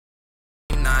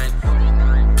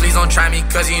don't try me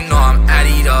cause you know I'm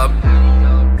added up.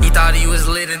 He thought he was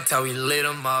lit until we lit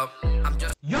him up.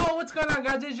 Yo, what's going on,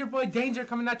 guys? It's your boy Danger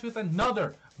coming at you with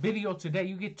another video today.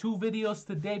 You get 2 videos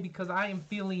today because I am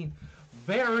feeling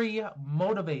very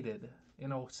motivated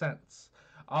in a sense.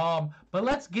 But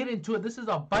let's get into it. This is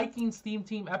a Vikings theme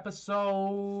team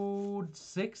episode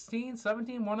 16,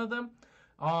 17, one of them.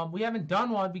 We haven't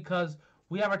done one because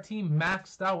we have our team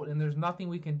maxed out and there's nothing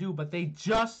we can do. But they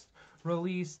just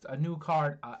released a new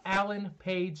card, Alan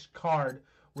Page card,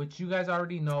 which you guys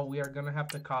already know we are going to have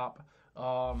to cop.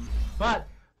 But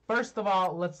first of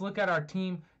all, let's look at our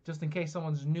team just in case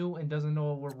someone's new and doesn't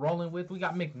know what we're rolling with. We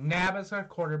got McNabb as our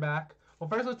quarterback. Well,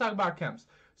 first let's talk about our camps.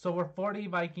 So we're 40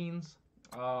 Vikings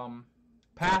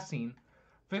passing,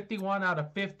 51 out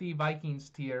of 50 Vikings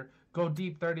tier, go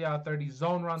deep 30 out of 30,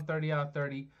 zone run 30 out of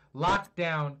 30,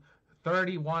 lockdown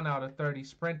 31 out of 30,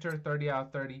 sprinter 30 out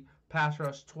of 30, pass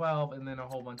rush 12, and then a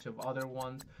whole bunch of other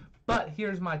ones. But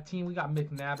here's my team. We got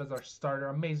McNabb as our starter,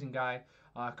 amazing guy.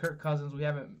 Kirk Cousins, we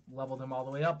haven't leveled him all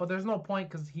the way up, but there's no point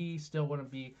because he still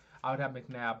wouldn't be. I would have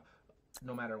McNabb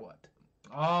no matter what.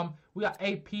 We got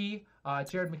AP,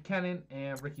 Jared McKinnon,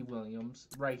 and Ricky Williams.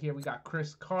 Right here, we got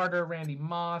Chris Carter, Randy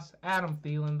Moss, Adam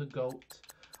Thielen, the GOAT,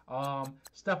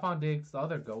 Stephon Diggs, the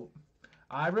other GOAT.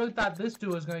 I really thought this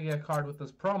dude was going to get a card with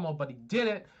this promo, but he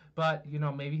didn't. But, you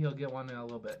know, maybe he'll get one in a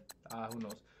little bit. Who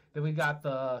knows? Then we got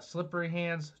the slippery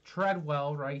hands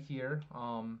Treadwell right here.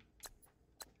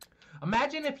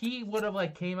 Imagine if he would have,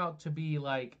 like, came out to be,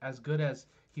 like, as good as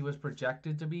he was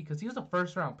projected to be. Because he was a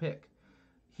first-round pick.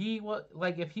 He was,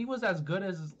 like, if he was as good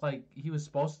as, like, he was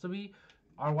supposed to be,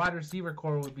 our wide receiver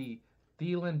core would be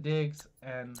Thielen, Diggs,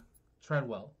 and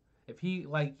Treadwell. If he,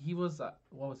 like, he was,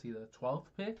 what was he, the 12th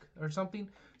pick or something?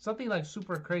 Something, like,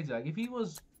 super crazy. Like, if he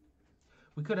was,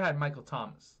 we could have had Michael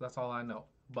Thomas. That's all I know.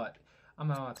 But I'm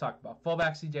not going to talk about.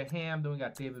 Fullback, C.J. Ham. Then we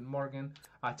got David Morgan.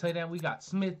 Tight end, we got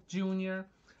Smith Jr.,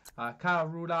 Kyle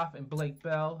Rudolph, and Blake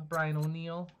Bell. Brian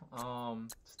O'Neill,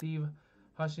 Steve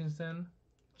Hutchinson,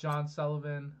 John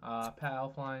Sullivan, Pat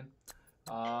Elfline,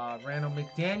 Randall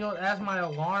McDaniel. As my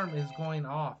alarm is going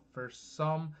off for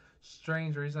some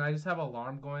strange reason, I just have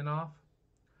alarm going off.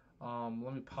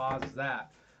 Let me pause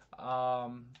that.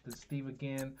 This Steve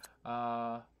again,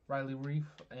 Riley Reef,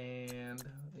 and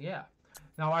yeah.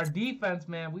 Now our defense,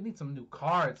 man, we need some new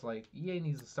cards. Like, EA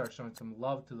needs to start showing some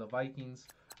love to the Vikings.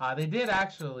 They did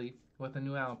actually with the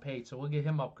new Alan Page, so we'll get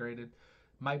him upgraded.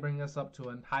 Might bring us up to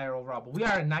a higher overall, but we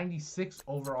are at 96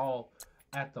 overall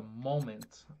at the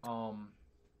moment.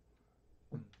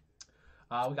 We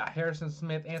got Harrison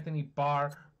Smith, Anthony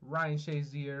Barr, Ryan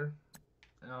Shazier,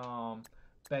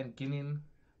 Ben Ginnin,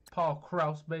 Paul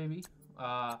Krause, baby,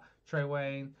 Trey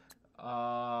Wayne,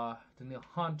 Daniil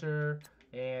Hunter,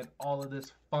 and all of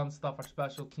this fun stuff, our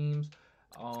special teams.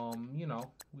 You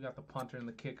know, we got the punter and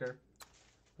the kicker.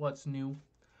 What's new?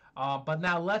 But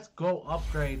now let's go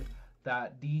upgrade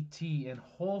that DT, and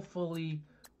hopefully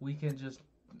we can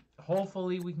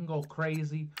go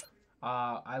crazy.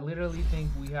 I literally think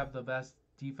we have the best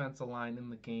defensive line in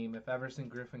the game. If Everson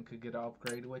Griffin could get an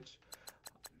upgrade, which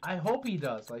I hope he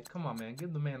does. Like, come on, man,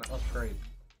 give the man an upgrade.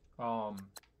 So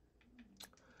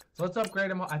let's upgrade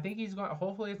him. I think he's going.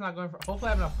 Hopefully, it's not going for. Hopefully, I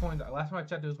have enough points. Last time I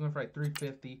checked, it was going for like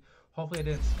 350. Hopefully, it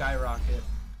didn't skyrocket.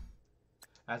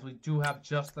 As we do have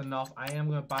just enough. I am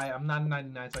going to buy it. I'm not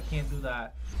 99, so I can't do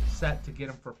that set to get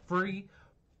him for free.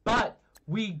 But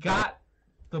we got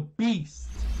the beast.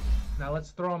 Now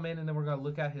let's throw him in, and then we're going to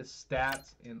look at his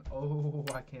stats. And oh,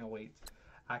 I can't wait.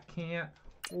 I can't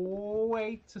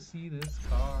wait to see this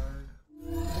card.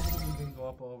 He didn't go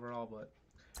up overall, but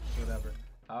whatever.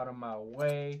 Out of my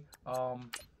way.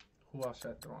 Who else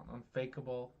should I throw on?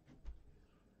 Unfakeable.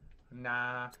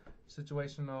 Nah.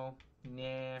 Situational.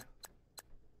 Nah.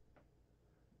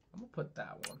 I'm going to put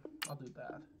that one. I'll do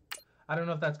that. I don't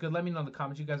know if that's good. Let me know in the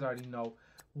comments. You guys already know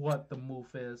what the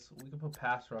move is. We can put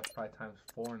pass rush probably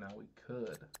 ×4 now. We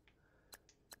could.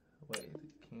 Wait,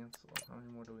 cancel. How many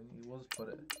more do we need? We'll just put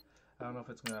it. I don't know if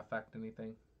it's going to affect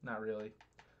anything. Not really.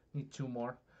 Need 2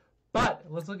 more. But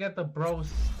let's look at the bro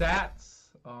stats.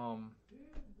 I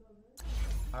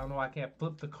don't know why I can't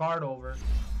flip the card over.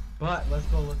 But let's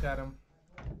go look at him.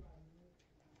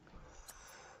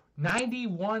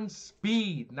 91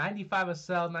 speed, 95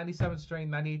 accel, 97 strength,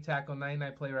 98 tackle,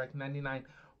 99 play rec, 99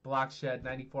 block shed,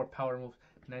 94 power move,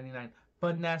 99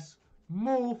 finesse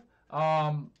move.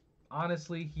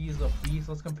 Honestly, he's a beast.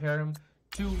 Let's compare him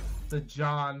to the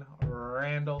John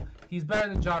Randall. He's better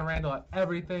than John Randall at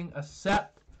everything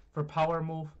except for power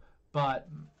move. But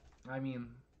I mean,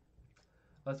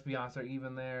 let's be honest, they're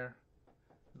even there.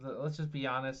 Let's just be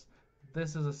honest.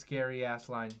 This is a scary ass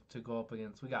line to go up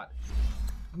against. We got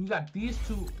you got these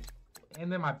two,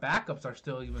 and then my backups are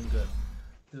still even good.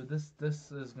 Dude,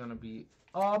 this is gonna be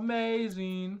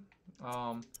amazing.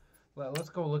 Let's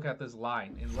go look at this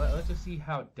line, and let's just see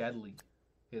how deadly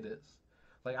it is.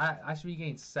 Like, I should be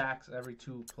getting sacks every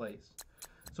 2 plays.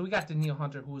 So we got Danielle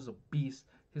Hunter, who is a beast.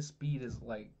 His speed is,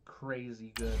 like,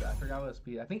 crazy good. I forgot what his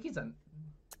speed. I think he's a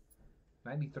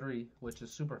 93, which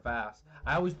is super fast.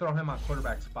 I always throw him on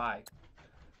quarterback spy.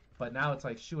 But now it's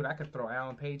like, shoot, I could throw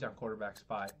Alan Page on quarterback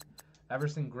spy.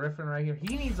 Everson Griffin right here.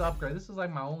 He needs upgrade. This is,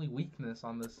 like, my only weakness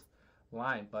on this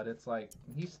line. But it's like,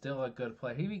 he's still a good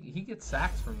player. He gets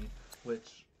sacks for me,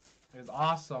 which is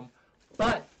awesome.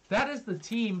 But that is the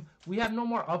team. We have no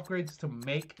more upgrades to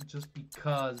make just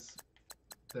because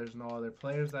there's no other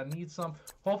players that need some.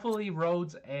 Hopefully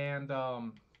Rhodes and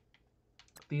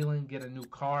Thielen get a new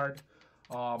card.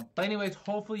 But anyways,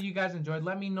 hopefully you guys enjoyed.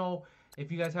 Let me know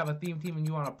if you guys have a theme team and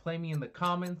you want to play me in the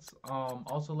comments.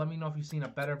 Also, let me know if you've seen a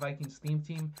better Vikings theme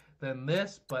team than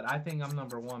this. But I think I'm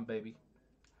number 1, baby.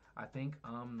 I think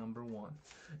I'm number 1.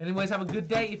 Anyways, have a good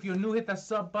day. If you're new, hit that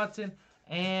sub button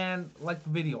and like the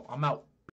video. I'm out.